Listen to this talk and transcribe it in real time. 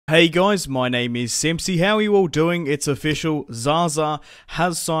Hey guys, my name is Simpzy. How are you all doing? It's official. Zaza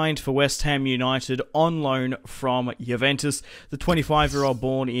has signed for West Ham United on loan from Juventus. The 25-year-old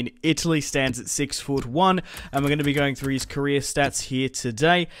born in Italy stands at 6'1", and we're going to be going through his career stats here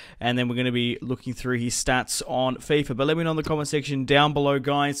today, and then we're going to be looking through his stats on FIFA. But let me know in the comment section down below,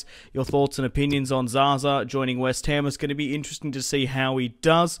 guys, your thoughts and opinions on Zaza joining West Ham. It's going to be interesting to see how he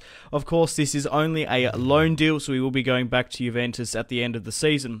does. Of course, this is only a loan deal, so he will be going back to Juventus at the end of the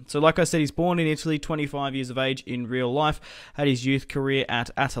season. So like I said, he's born in Italy, 25 years of age in real life, had his youth career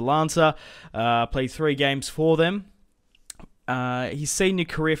at Atalanta, played 3 games for them. His senior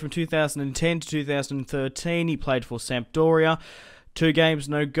career from 2010 to 2013, he played for Sampdoria. 2 games,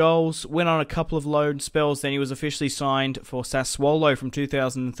 no goals, went on a couple of loan spells, then he was officially signed for Sassuolo from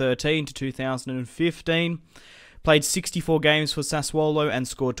 2013 to 2015. Played 64 games for Sassuolo and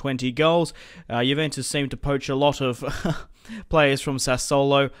scored 20 goals. Juventus seemed to poach a lot of players from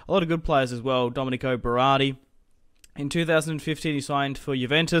Sassuolo. A lot of good players as well. Domenico Berardi. In 2015, he signed for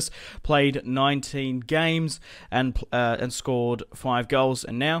Juventus, played 19 games and scored 5 goals.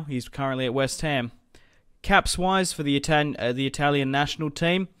 And now he's currently at West Ham. Caps-wise for the Italian national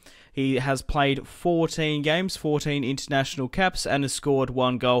team, he has played 14 games, 14 international caps, and has scored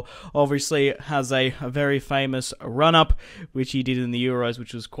 1 goal. Obviously, has a very famous run-up, which he did in the Euros,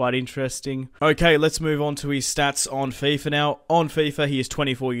 which was quite interesting. Okay, let's move on to his stats on FIFA now. On FIFA, he is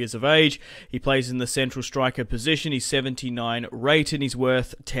 24 years of age. He plays in the central striker position. He's 79 rated. He's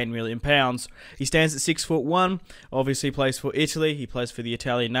worth £10 million. He stands at 6'1". Obviously, plays for Italy. He plays for the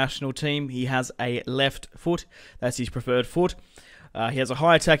Italian national team. He has a left foot. That's his preferred foot. He has a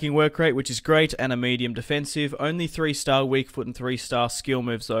high attacking work rate, which is great, and a medium defensive. Only 3-star weak foot and 3-star skill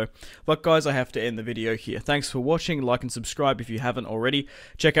moves, though. But guys, I have to end the video here. Thanks for watching. Like and subscribe if you haven't already.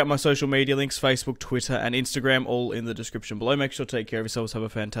 Check out my social media links, Facebook, Twitter, and Instagram, all in the description below. Make sure to take care of yourselves, have a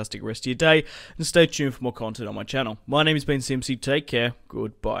fantastic rest of your day, and stay tuned for more content on my channel. My name has been Simpzy. Take care.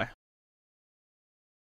 Goodbye.